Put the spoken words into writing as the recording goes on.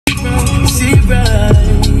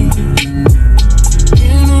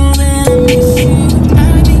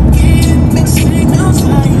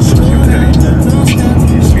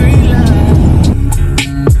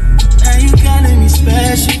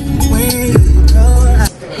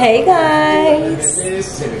Hey guys,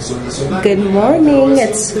 good morning.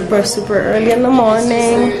 It's super early in the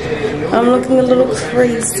morning. I'm looking a little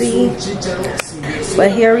crazy,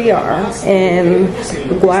 but here we are in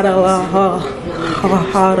Guadalajara.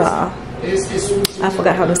 I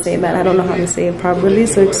forgot how to say that. I don't know how to say it properly,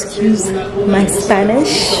 so excuse my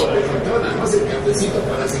Spanish.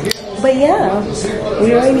 But yeah,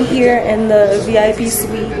 we're already here in the VIP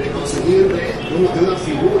suite.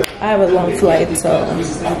 I have a long flight, so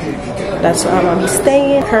that's where I'm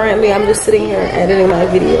staying. Currently, I'm just sitting here editing my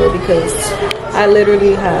video because I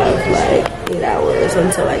literally have like 8 hours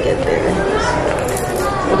until I get there.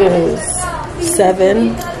 It is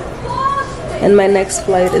 7, and my next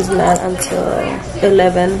flight is not until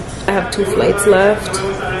 11. I have 2 flights left.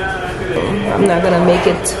 I'm not gonna make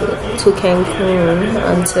it to Cancun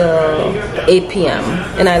until 8 p.m.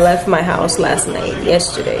 and I left my house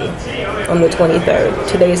yesterday on the 23rd.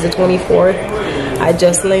 Today is the 24th. I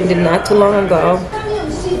just landed not too long ago.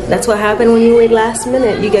 That's what happened when you wait last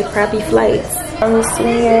minute. You get crappy flights. I'm just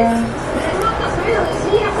here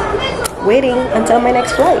waiting until my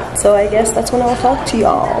next flight. So I guess that's when I'll talk to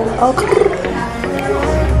y'all. Okay.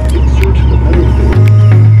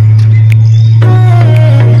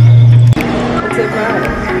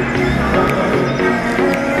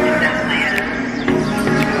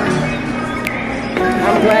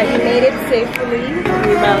 I'm glad you made it safely.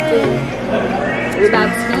 We're about to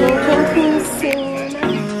be in Cancun soon.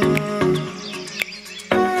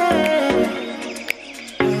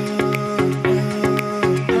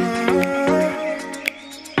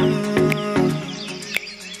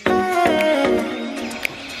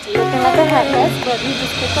 Looking like a hot mess, but we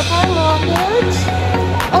just picked up our luggage.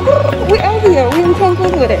 Oh, we're out here. We're in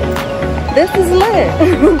Cancun with it. This is lit.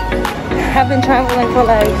 I've been traveling for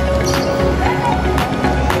like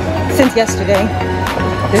since yesterday.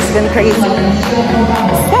 This has been crazy. So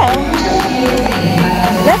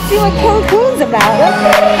let's see what Cancun's about.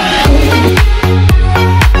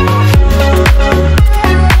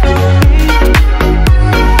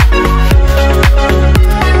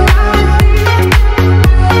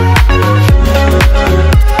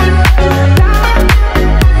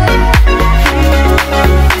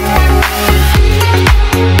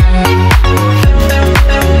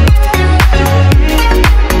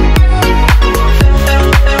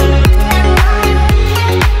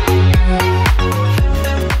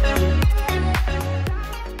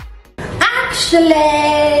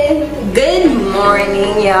 Good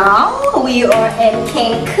morning, y'all. We are in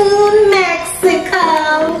Cancun, Mexico.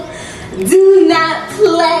 Do not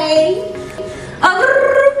play.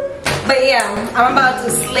 But yeah, I'm about to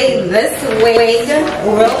slay this wig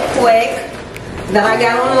real quick that I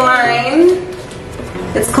got online.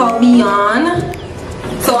 It's called Beyond.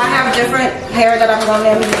 So I have different hair that I'm going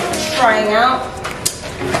to be trying out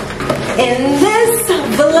in this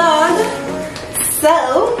vlog. So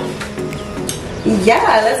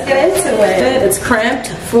yeah, let's get into it. It's Cramped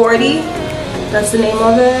 40. That's the name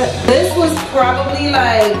of it. This was probably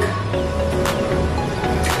like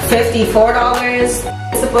 $54. It's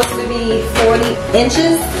supposed to be 40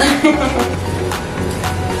 inches.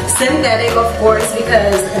 Synthetic, of course,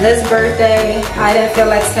 because this birthday I didn't feel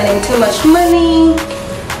like spending too much money.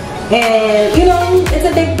 And you know, it's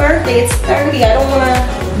a big birthday. It's 30. I don't want to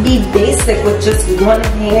be basic with just one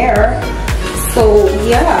hair. So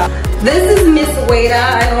yeah. This is Miss Wada.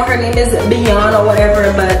 I know her name is Beyond or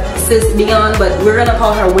whatever, but Sis Beyond, but we're gonna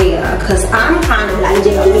call her Wada because I'm kind of like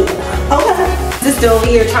Wada. Okay. Just over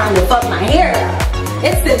here trying to fuck my hair up.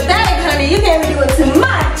 It's synthetic, honey. You can't be doing too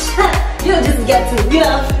much. You'll just get to, you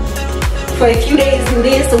know, for a few days do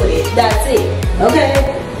this with it. That's it. Okay?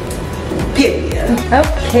 Period.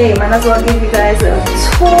 Okay, might as well give you guys a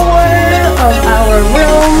tour of our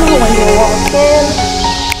room when you walk in.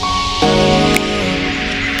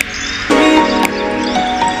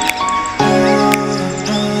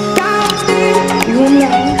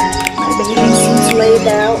 Laid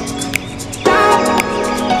out.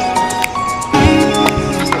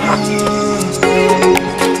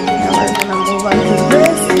 Now we're gonna move on to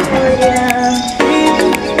this area.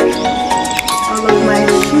 All of my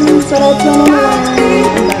shoes that I put on,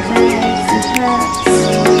 and my bags and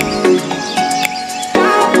hats.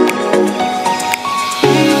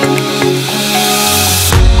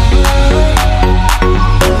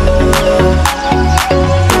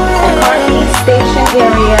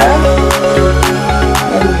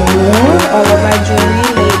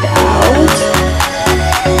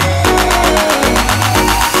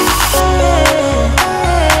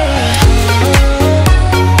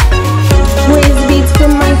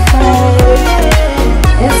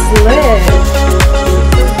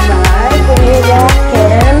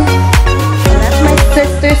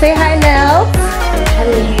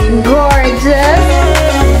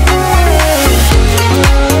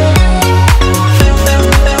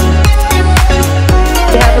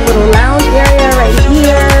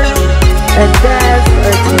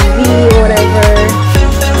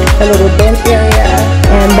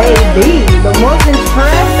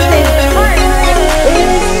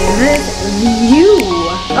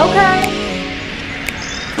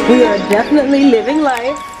 Definitely living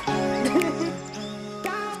life.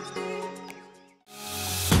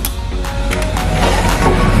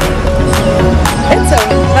 It's a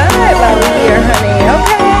vibe out here, honey,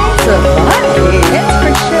 okay? It's a vibe. It's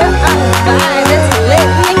for sure a vibe. It's lit.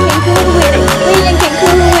 We in Cancun with it. We in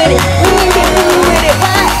Cancun with it. We in Cancun with it.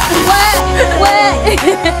 What?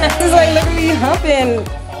 This is like literally humping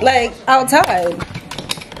like outside.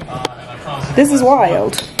 This is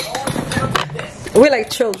wild. We're like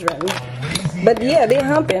children. But yeah, they're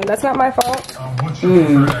humping. That's not my fault.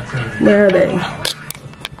 Where are they?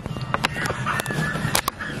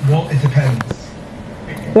 Well, it depends.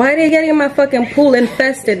 Why are they getting my fucking pool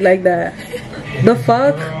infested like that? The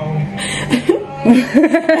fuck?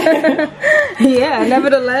 Yeah,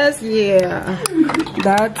 nevertheless, yeah.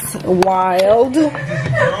 That's wild.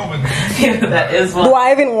 Yeah, that is wild. Do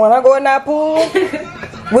I even want to go in that pool?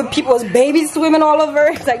 With people's babies swimming all over?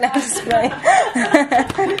 It's like, not just playing.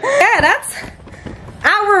 Yeah, that's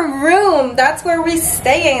our room. That's where we're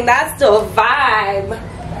staying. That's the vibe.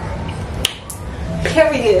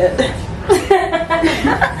 Period.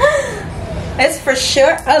 It's for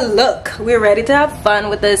sure a look. We're ready to have fun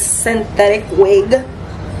with this synthetic wig.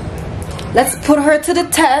 Let's put her to the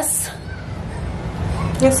test.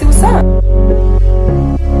 Let's see what's up.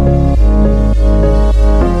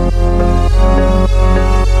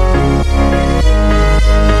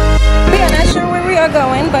 We are not sure where we are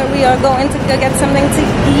going, but we are going to go get something to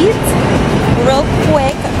eat real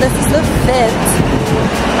quick. This is the fit.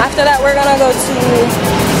 After that, we're gonna go to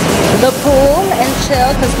the pool and chill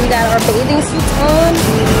because we got our bathing suits on.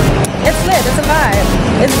 It's lit, it's a vibe.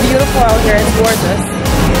 It's beautiful out here, it's gorgeous.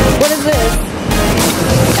 What is this?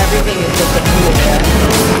 Everything is just a cool there.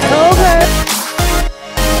 Okay.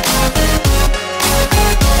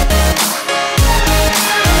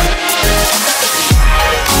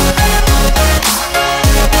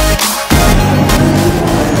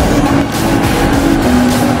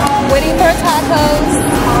 Waiting for tacos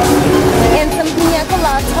and some pina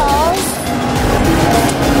coladas.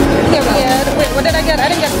 Period. Wait, what did I get? I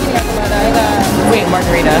didn't get pina colada. I got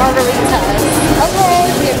Margarita. margaritas. Okay,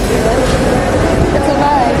 period. It's a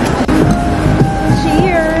vibe.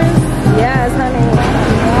 Cheers. Yes, honey.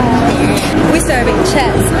 Yes. We serving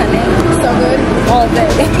chess, honey. So good. All day.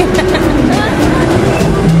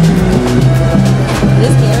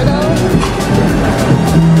 This hair though.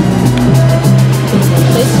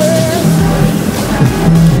 This hair.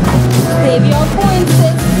 Save your coins,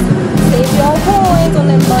 sis. Save your coins on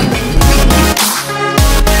them buns.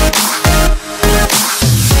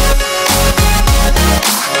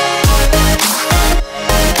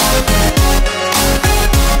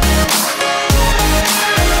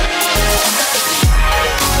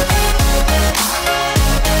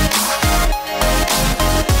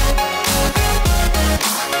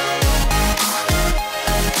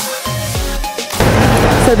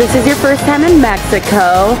 So this is your first time in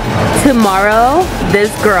Mexico. Tomorrow, this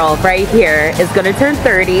girl right here is gonna turn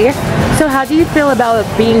 30. So how do you feel about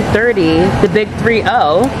being 30, the big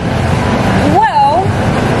 3-0? Well,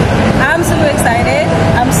 I'm super excited.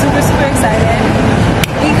 I'm super excited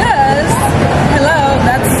because, hello,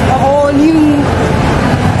 that's a whole new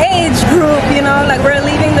age group, you know, like we're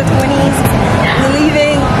leaving the 20s, we're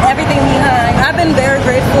leaving everything behind. I've been very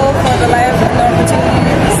grateful for the life and the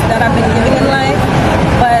opportunities that I've been given in life,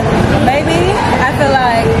 but maybe I feel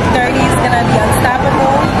like 30 is gonna be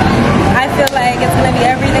unstoppable. I feel like it's gonna be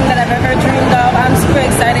everything that I've ever dreamed of. I'm super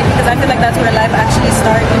excited because I feel like that's where life actually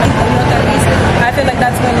starts. In your 30s, I feel like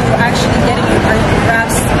that's when you're actually getting your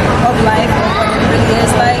grasp of life, of what it really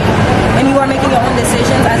is like, and you are making your own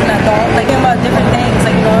decisions as an adult, like thinking about different things,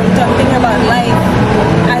 like, you know, thinking about life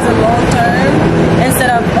as a long term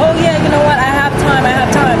instead of, oh yeah, you know what, I have time,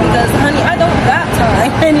 because honey, I don't got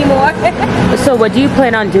time anymore. So what do you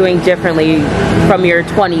plan on doing differently from your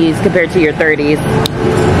 20s compared to your 30s?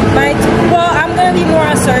 Well, I'm gonna be more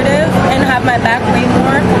assertive and have my back way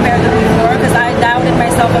more compared to before, because I doubted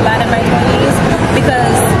myself a lot in my 20s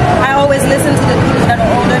because I always listened to the people that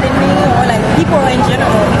are older than me, or like people in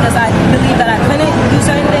general, because I believe that I couldn't do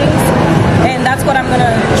certain things, and that's what I'm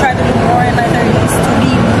gonna try to do more in my 30s, to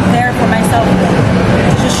be there for myself,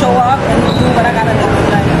 to show up and do what I gotta do.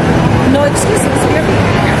 Like, no excuses, period.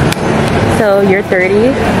 So you're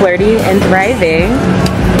 30, flirty, and thriving.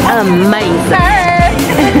 Amazing.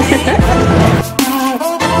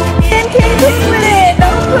 And keep it with it,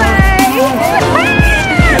 don't play.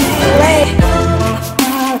 Play.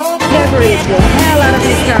 Decorate the hell out of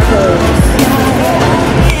these tacos.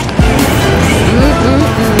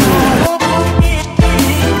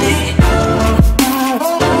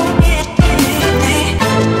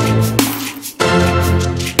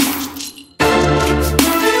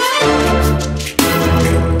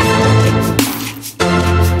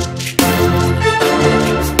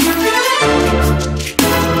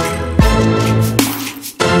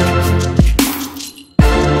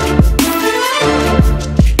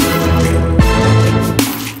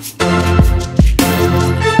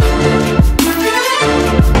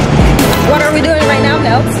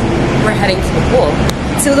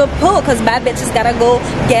 bad bitches gotta go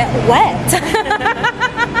get wet.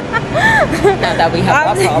 Not that we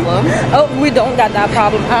have that problem. Oh, we don't got that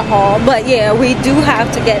problem at all. But yeah, we do have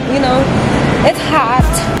to get, you know, it's hot.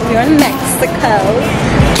 We're in Mexico,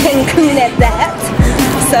 Cancun at that.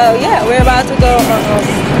 So yeah, we're about to go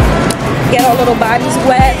get our little bodies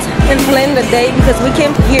wet and plan the day because we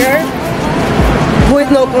came here with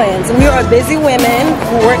no plans. We are busy women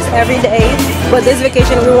who works every day, but this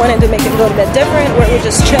vacation we wanted to make it a little bit different, where we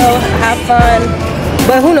just chill, have fun.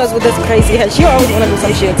 But who knows with this crazy head? She always want to do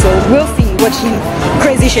some shit, so we'll see what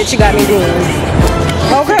crazy shit she got me doing.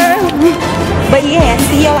 Okay. But yeah,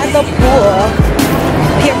 see y'all at the pool.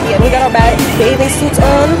 Period. We got our bathing suits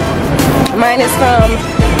on. Mine is from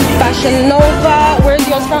Fashion Nova. Where's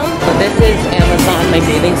yours from? So this is Amazon, my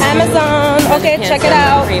bathing suit. Amazon. Okay, check it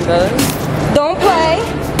out. Rainbows. Don't play.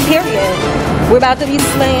 Period. We're about to be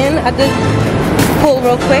slaying at the pool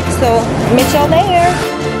real quick, so meet y'all there.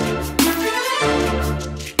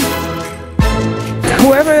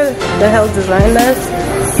 Whoever the hell designed this,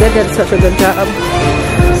 they did such a good job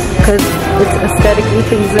because it's aesthetically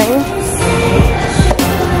pleasing.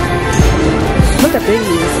 Look at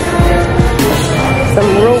these.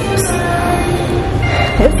 Some ropes.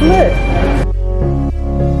 It's lit.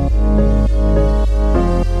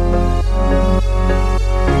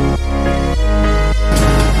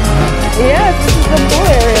 Yes, this is the pool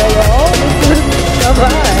area, y'all. This is the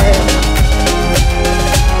vibe.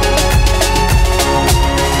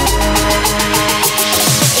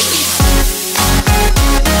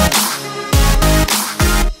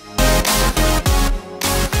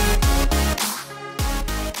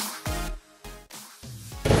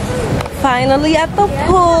 Finally at the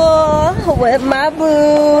pool with my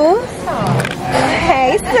boo.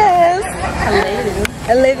 Hey sis.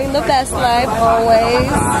 Hello. Living the best life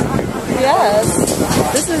always. Yes.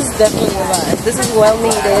 This is definitely a vibe. This is well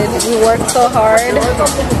needed. We worked so hard.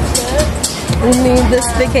 We need this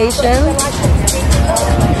vacation.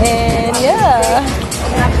 And yeah.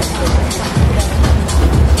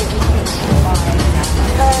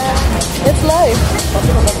 It's life.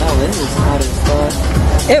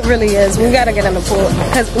 It really is. We gotta get in the pool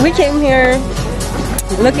because we came here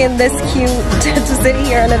looking this cute to sit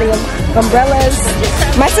here under the umbrellas.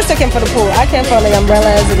 My sister came for the pool. I came for the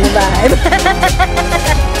umbrellas and the vibe.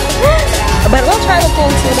 But we'll try the pool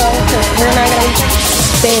too though, because we're not gonna be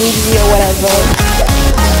stingy or whatever.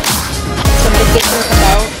 Something different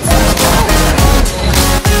about.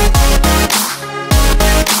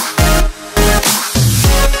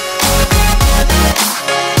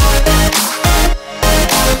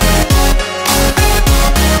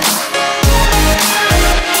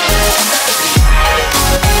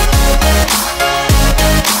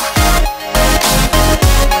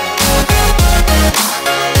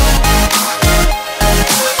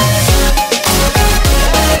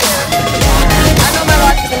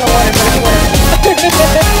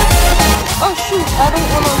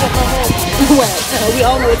 We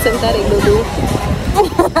all know it's synthetic, boo-boo.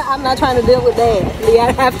 I'm not trying to deal with that. The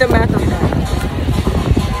aftermath of that.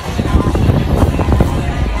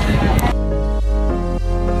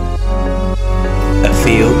 A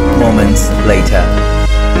few moments later.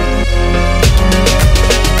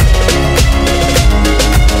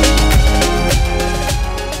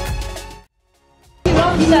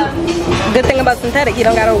 Good thing about synthetic, you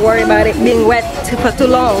don't gotta worry about it being wet for too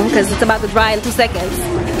long because it's about to dry in 2 seconds.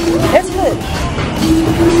 It's good.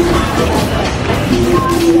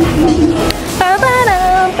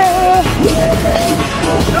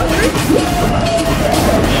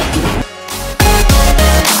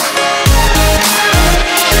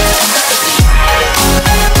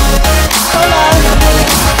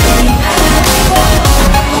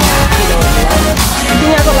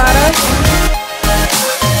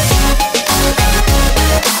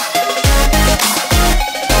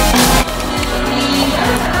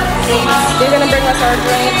 They're gonna bring us our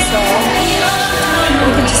drinks, so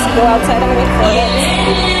we can just go outside and wait for it.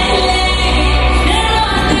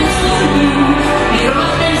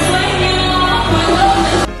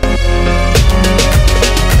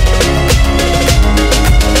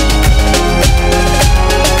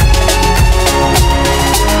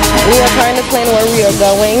 We are trying to plan where we are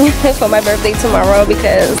going for my birthday tomorrow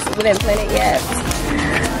because we didn't plan it yet.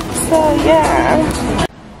 So yeah.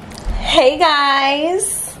 Hey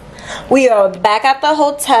guys. We are back at the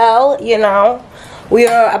hotel, you know. We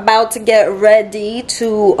are about to get ready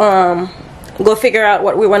to go figure out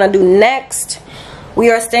what we want to do next. We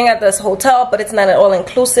are staying at this hotel, but it's not an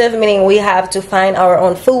all-inclusive, meaning we have to find our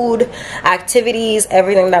own food, activities,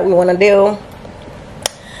 everything that we want to do.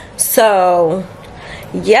 So,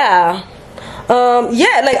 yeah.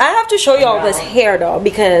 Yeah, like I have to show y'all this hair though,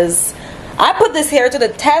 because I put this hair to the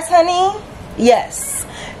test, honey. Yes,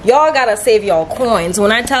 y'all gotta save y'all coins.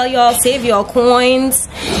 When I tell y'all save y'all coins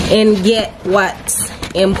and get what's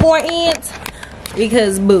important,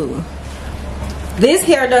 because boo, this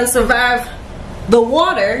hair done survive the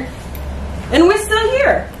water and we're still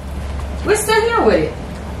here. We're still here with it.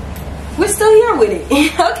 We're still here with it.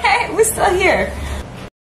 Okay, we're still here.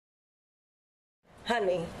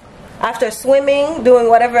 Honey, after swimming, doing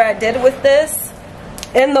whatever I did with this,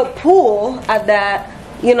 in the pool at that,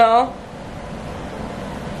 you know,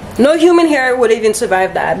 no human hair would even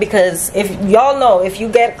survive that, because if y'all know, if you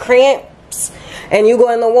get cramps and you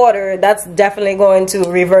go in the water, that's definitely going to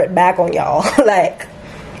revert back on y'all. Like,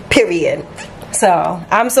 period. So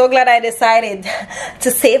I'm so glad I decided to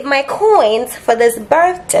save my coins for this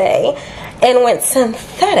birthday and went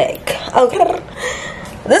synthetic. Okay,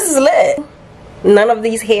 this is lit. None of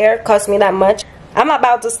these hair cost me that much. I'm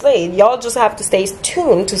about to slay. Y'all just have to stay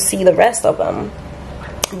tuned to see the rest of them.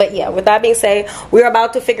 But yeah, with that being said, we're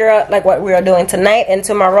about to figure out like what we are doing tonight and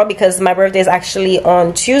tomorrow, because my birthday is actually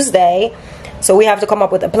on Tuesday. So we have to come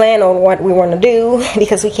up with a plan on what we want to do,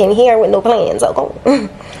 because we came here with no plans. Okay,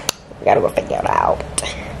 we gotta go figure it out.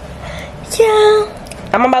 Yeah,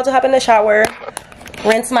 I'm about to hop in the shower,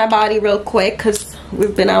 rinse my body real quick, because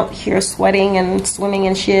we've been out here sweating and swimming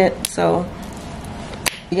and shit. So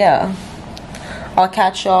yeah, I'll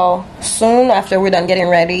catch y'all soon after we're done getting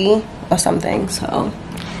ready or something. So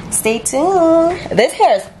stay tuned. This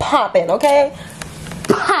hair is popping, okay?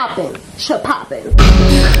 Popping, popping.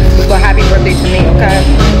 Well, happy birthday to me, okay?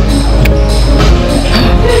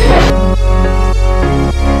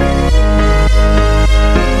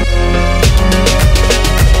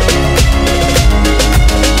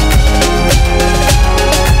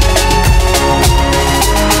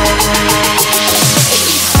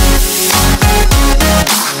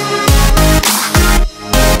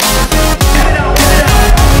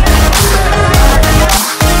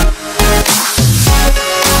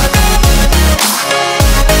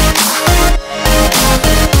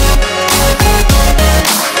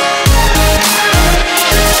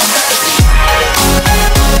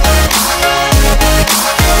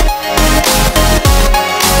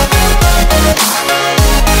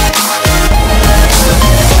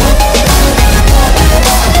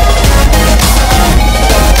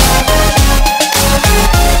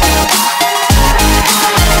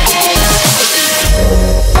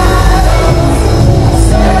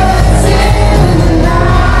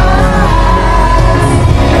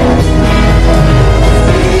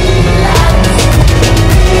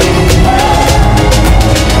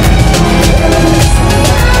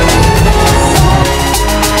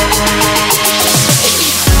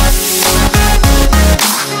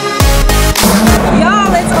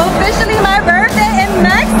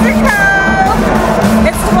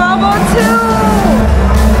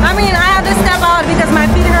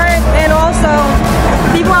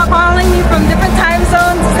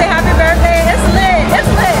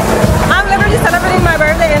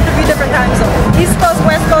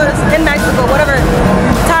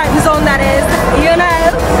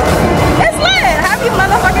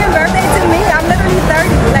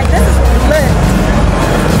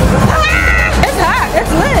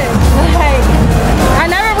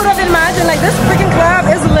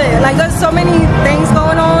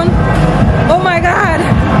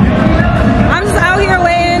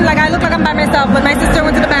 But my sister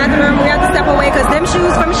went to the bathroom. We had to step away because them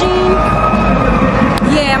shoes from Shein,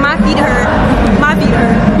 yeah, my feet hurt. My feet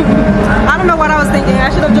hurt. I don't know what I was thinking. I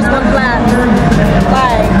should have just went flat.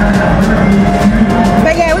 Like,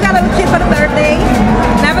 but yeah, we got a little kid for the birthday.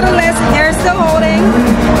 Nevertheless, hair is still holding.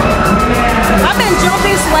 I've been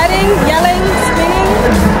jumping, sweating, yelling, spinning.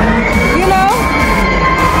 You know,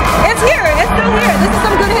 it's here. It's still here. This is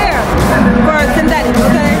some good hair for synthetic.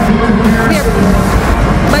 Okay. Period.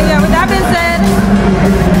 But yeah, with that being said,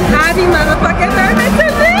 happy motherfucking birthday to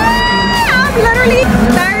me! I'm literally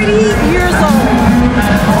 30 years old.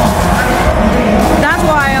 That's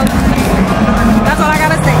wild. That's all I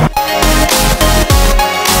gotta say.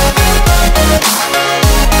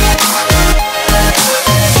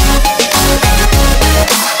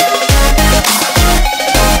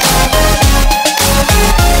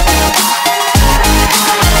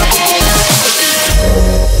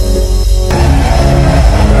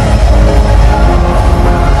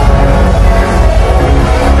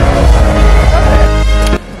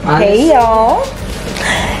 Hey y'all,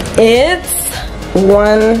 it's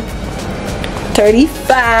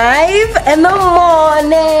 1:35 in the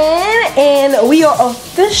morning and we are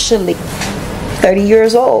officially 30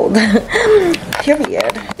 years old.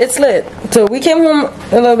 period. It's lit. So we came home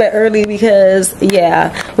a little bit early because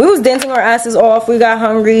yeah, we was dancing our asses off. We got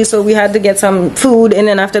hungry, so we had to get some food, and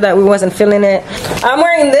then after that we wasn't feeling it. I'm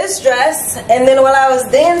wearing this dress, and then while I was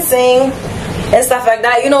dancing and stuff like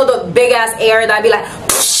that, you know, the big ass air that be like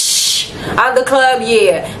at the club,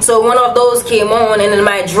 yeah. So one of those came on, and then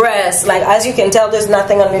my dress, like as you can tell, there's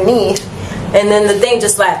nothing underneath, and then the thing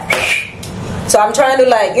just like, so I'm trying to,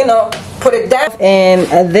 like, you know, put it down, and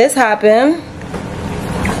this happened.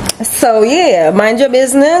 So yeah, mind your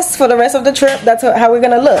business for the rest of the trip. That's how we're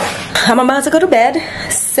gonna look. I'm about to go to bed,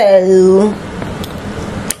 so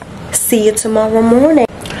see you tomorrow morning.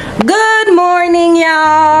 Good morning,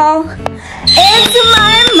 y'all. It's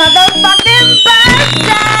my motherfucking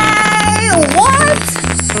birthday. What?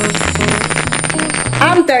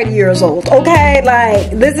 I'm 30 years old, okay?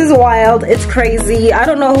 Like, this is wild. It's crazy. I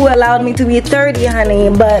don't know who allowed me to be 30, honey,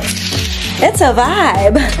 but it's a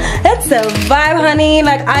vibe. It's a vibe, honey.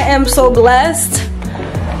 Like, I am so blessed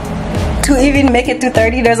to even make it to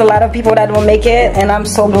 30. There's a lot of people that don't make it, and I'm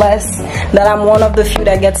so blessed that I'm one of the few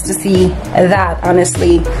that gets to see that,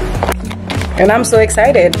 honestly. And I'm so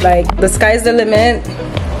excited. Like, the sky's the limit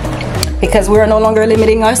because we're no longer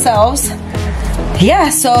limiting ourselves. Yeah,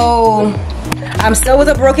 so I'm still with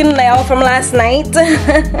a broken nail from last night. My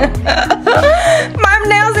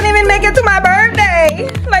nails didn't even make it to my birthday.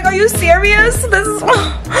 Like, are you serious? This is,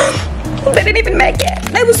 they didn't even make it.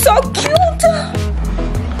 They were so cute.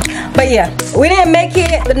 But yeah, we didn't make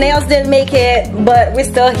it. The nails didn't make it, but we're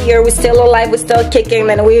still here. We're still alive. We're still kicking,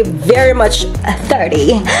 and we're very much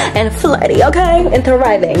 30 and flirty, okay, and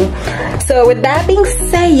thriving. So with that being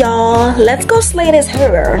said, y'all, let's go slay this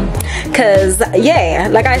hair. Cause yeah,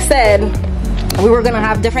 like I said, we were gonna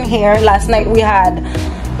have different hair. Last night we had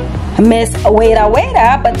Miss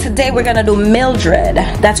Waita, but today we're gonna do Mildred.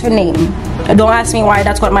 That's her name. Don't ask me why.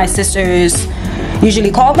 That's what my sisters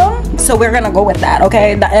usually call them, so we're gonna go with that,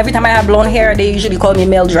 okay? Every time I have blonde hair, they usually call me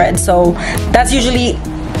Mildred, so that's usually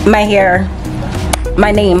my hair,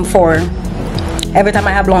 my name for every time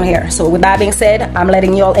I have blonde hair. So with that being said, I'm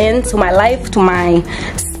letting y'all into my life, to my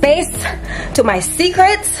space, to my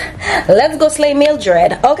secrets. Let's go slay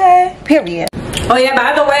Mildred, okay? Period. Oh yeah,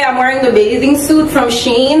 by the way, I'm wearing the bathing suit from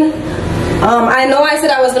Shein. I know I said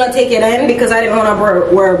I was gonna take it in because I didn't want to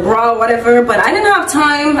wear a bra or whatever, but I didn't have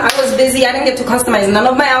time. I was busy. I didn't get to customize none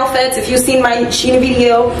of my outfits. If you've seen my Shein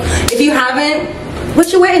video, if you haven't,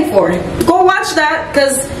 what you waiting for? Go watch that,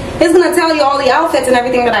 because it's gonna tell you all the outfits and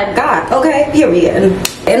everything that I got, okay? Period.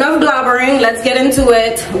 Enough blabbering. Let's get into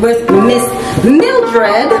it with Miss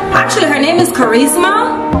Mildred. Actually, her name is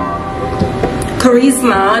Charisma,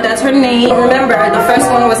 that's her name. Remember, the first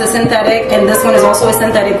one was a synthetic, and this one is also a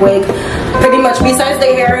synthetic wig. Pretty much, besides the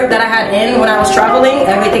hair that I had in when I was traveling,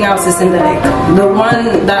 everything else is synthetic. The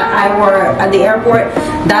one that I wore at the airport,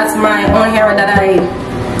 that's my own hair that I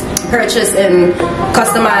purchase and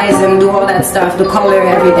customize and do all that stuff, the color,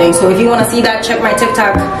 everything. So if you want to see that, check my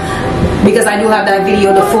TikTok, because I do have that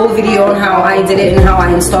video, the full video on how I did it and how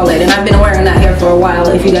I installed it. And I've been wearing that hair for a while,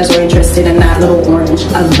 if you guys are interested in that little orange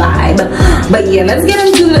vibe. But yeah, let's get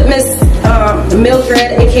into Miss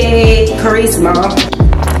Mildred, aka Charisma.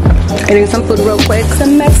 Getting some food real quick.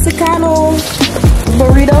 Some Mexicano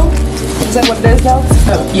burrito. Is that what it is now?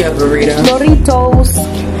 Oh, yeah, burrito. Burritos.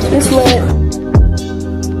 It's lit.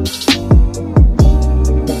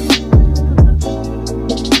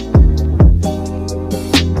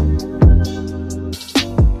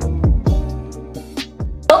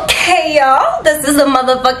 Y'all, this is a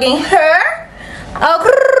motherfucking hair.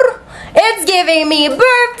 It's giving me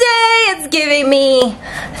birthday, it's giving me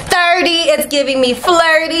 30, it's giving me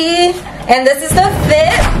flirty, and this is the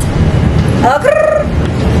fit.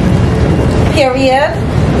 Period.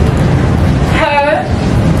 Her.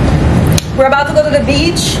 We're about to go to the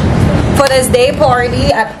beach for this day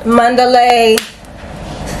party at Mandalay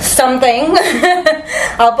something.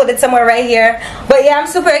 I'll put it somewhere right here. But yeah, I'm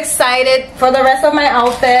super excited for the rest of my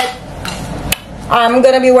outfit. I'm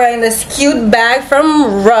gonna be wearing this cute bag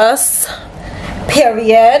from Russ,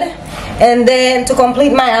 period. And then to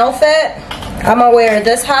complete my outfit, I'm gonna wear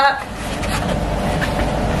this hat,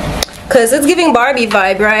 cause it's giving Barbie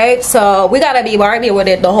vibe, right? So we gotta be Barbie with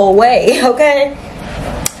it the whole way, okay?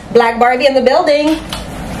 Black Barbie in the building,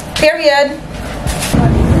 period.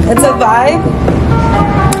 It's a vibe,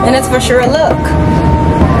 and it's for sure a look,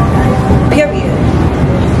 period.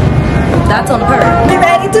 That's on her. Be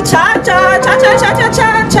ready to cha-cha.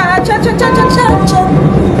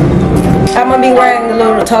 I'm gonna be wearing the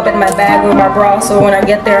little top in my bag with my bra, so when I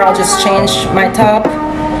get there, I'll just change my top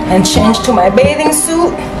and change to my bathing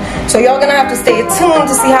suit. So y'all gonna have to stay tuned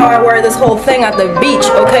to see how I wear this whole thing at the beach,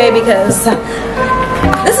 okay? Because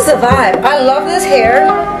this is a vibe. I love this hair.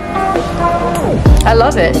 I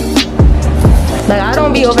love it. Like, I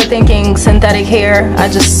don't be overthinking synthetic hair. I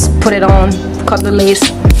just put it on, cut the lace,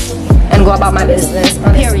 and go about my business.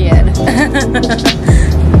 Period.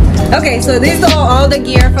 Okay, so these are all the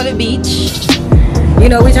gear for the beach. You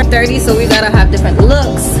know, we turned 30, so we gotta have different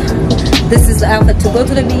looks. This is the outfit to go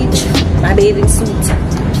to the beach. My bathing suit.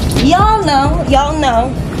 Y'all know, y'all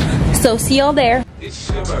know. So see y'all there. It's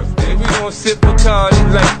your birthday. We gon' sip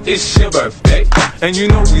Bacardi like it's your birthday. And you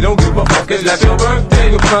know we don't give a fuck, it's like your birthday.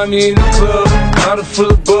 You'll find me in the club, bottle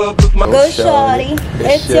full of bub with my go shorty,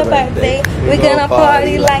 it's your birthday. We're gonna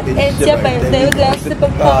party like it's your birthday. We're gonna sip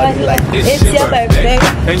Bacardi like it's your birthday.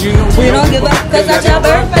 And you know we don't give a fuck, cause that's your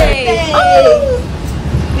birthday. Oh.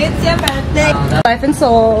 It's your birthday. Life and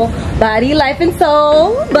soul, body, life and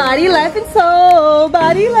soul, body, life and soul,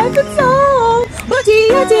 body, life and soul. Body,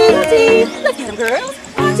 body, let's get them, girls.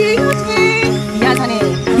 Body, body. Yes, honey.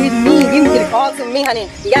 Give me the call to me, honey.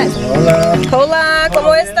 Yes. Hola. Hola,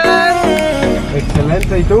 ¿cómo estás?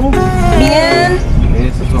 Excelente, ¿y tú? Bien.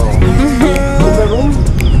 Eso. ¿Número?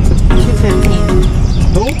 215.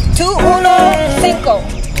 ¿Tú? 215.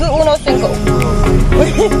 215.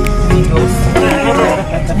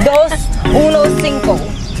 215.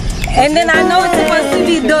 And then I know it's supposed to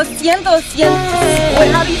be 200.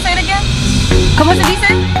 Wait, how do you say it again? ¿Cómo se dice?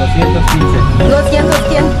 215.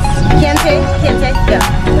 215. Yeah, 215.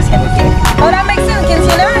 Oh, that makes sense.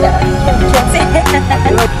 Quinceañera.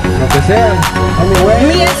 Lo que sea. Anyway.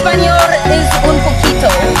 Mi español es un poquito.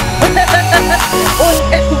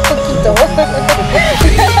 un poquito.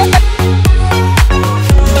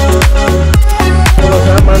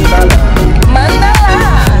 Mandala. Mandala.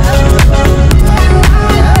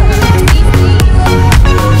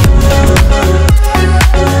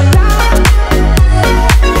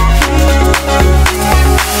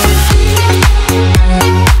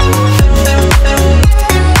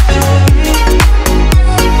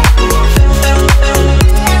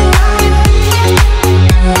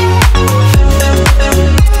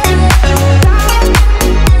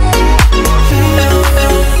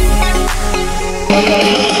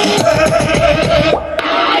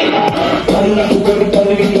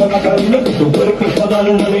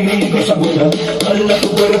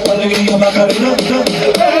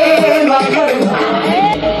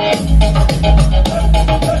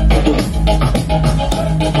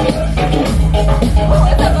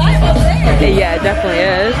 Yeah, it definitely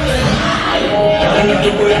is.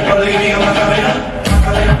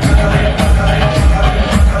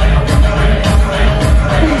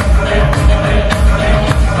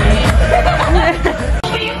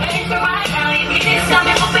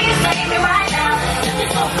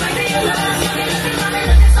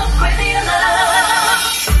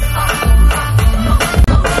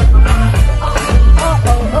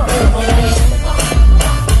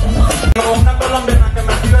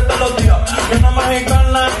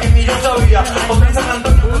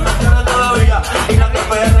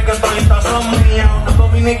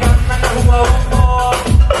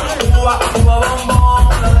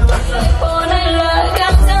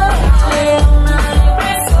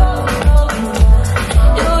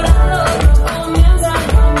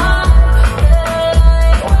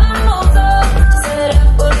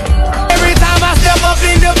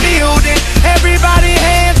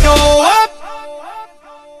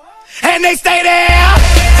 And they stay there,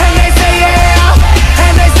 and they say yeah,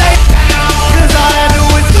 and they say down, 'cause all I do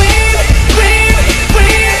is clean, clean,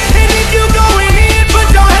 clean. And if you going in, put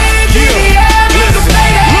your hands in the air, let them stay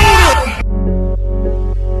there.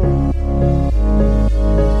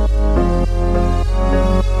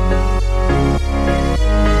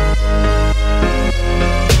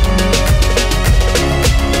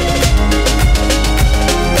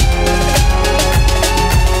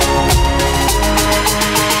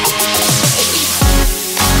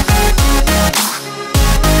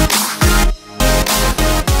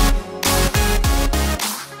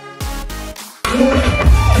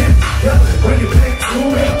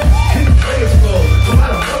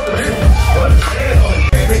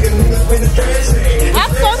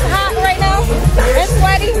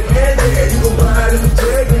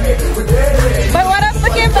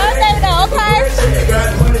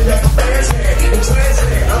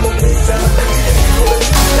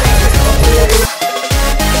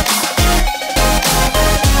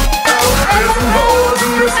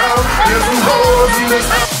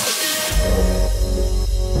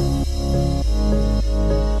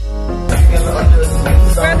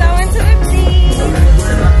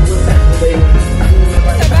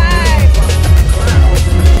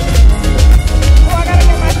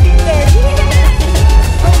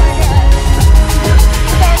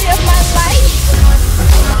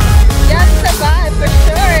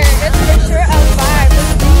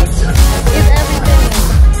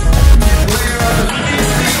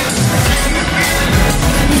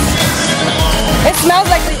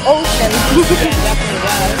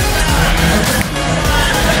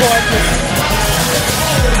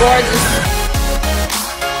 gorgeous.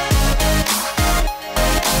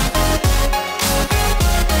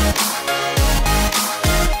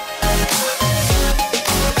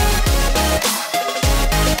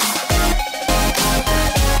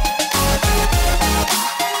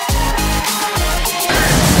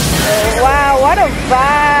 Wow, what a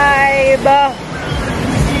vibe.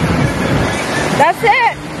 That's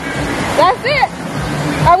it. That's it.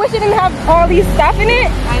 I wish it didn't have all these stuff in it.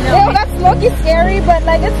 I know. You know, that's low-key scary, but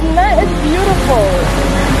like it's not, it's beautiful.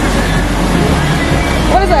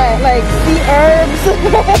 What is that? Like sea herbs?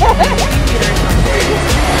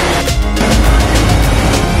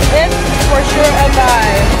 It's for sure a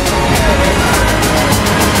vibe.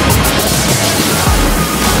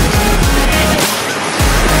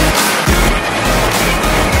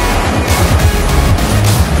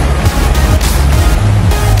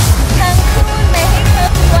 Cancun, Mexico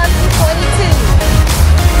 2022.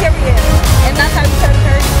 Period. And that's how you turn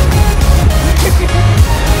 30.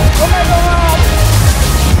 Oh my god.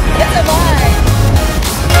 It's a vibe.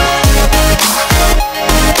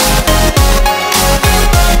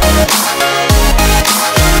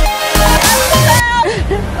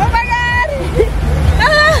 Oh my god.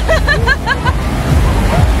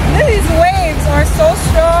 These waves are so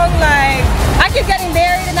strong. Like, I keep getting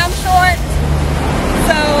married and I'm short.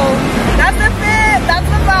 So that's the fit, that's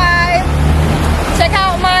the vibe. Check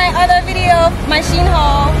out my other video, my Shein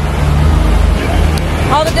haul.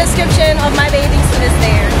 All the description of my bathing suit is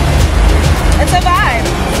there. It's a vibe.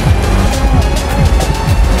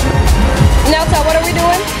 Nelta, what are we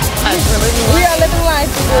doing? We are living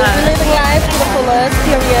life. We're living life to the fullest,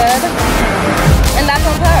 period. And that's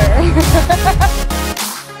on her.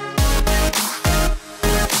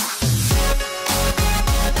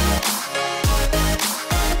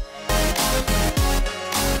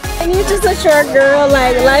 And you're just a short girl,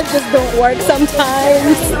 like life just don't work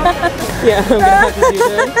sometimes. Yeah, I'm gonna have to do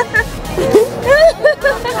this.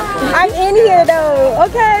 I'm in here though,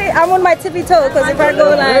 okay? I'm on my tippy toe because if I go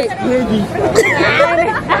like...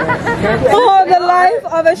 Oh, the life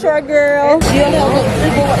of a short girl. You know what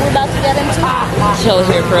we're about to get into? Chill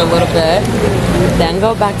here for a little bit, then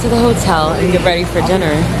go back to the hotel and get ready for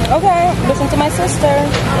dinner. Okay, listen to my sister.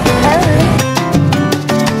 Hurry.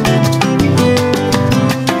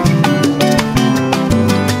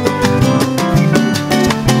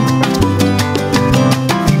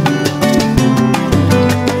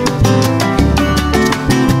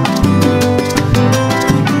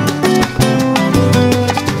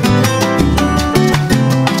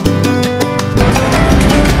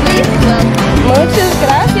 Muchas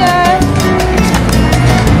gracias.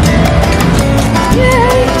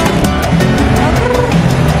 Yay.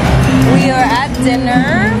 We are at dinner.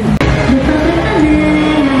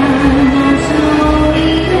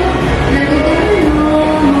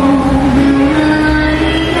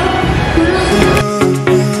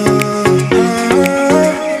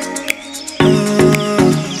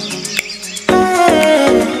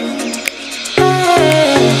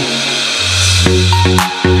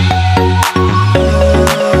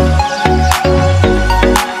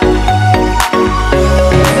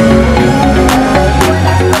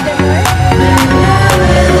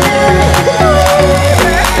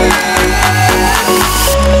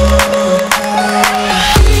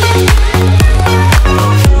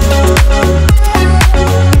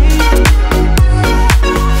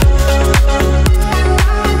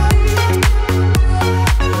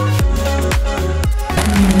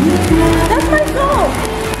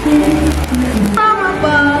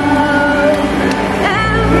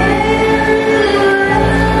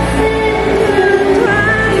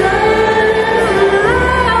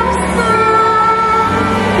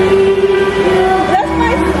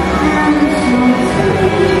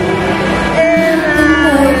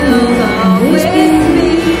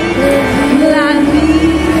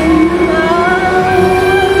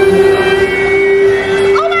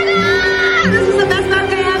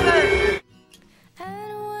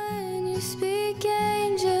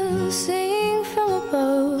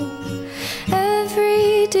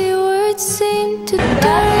 Seem to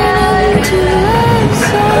turn into love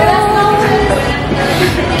songs.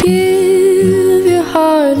 Give your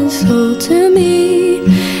heart and soul to me,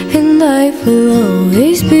 and life will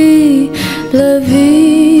always be la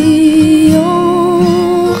vie en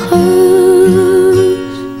rose.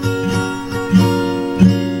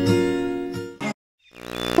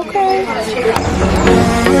 Okay.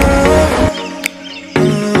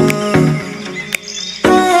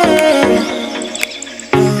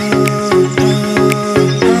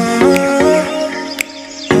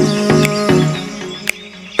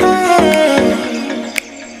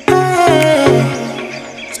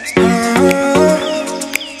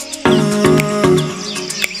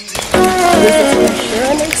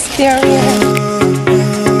 Period.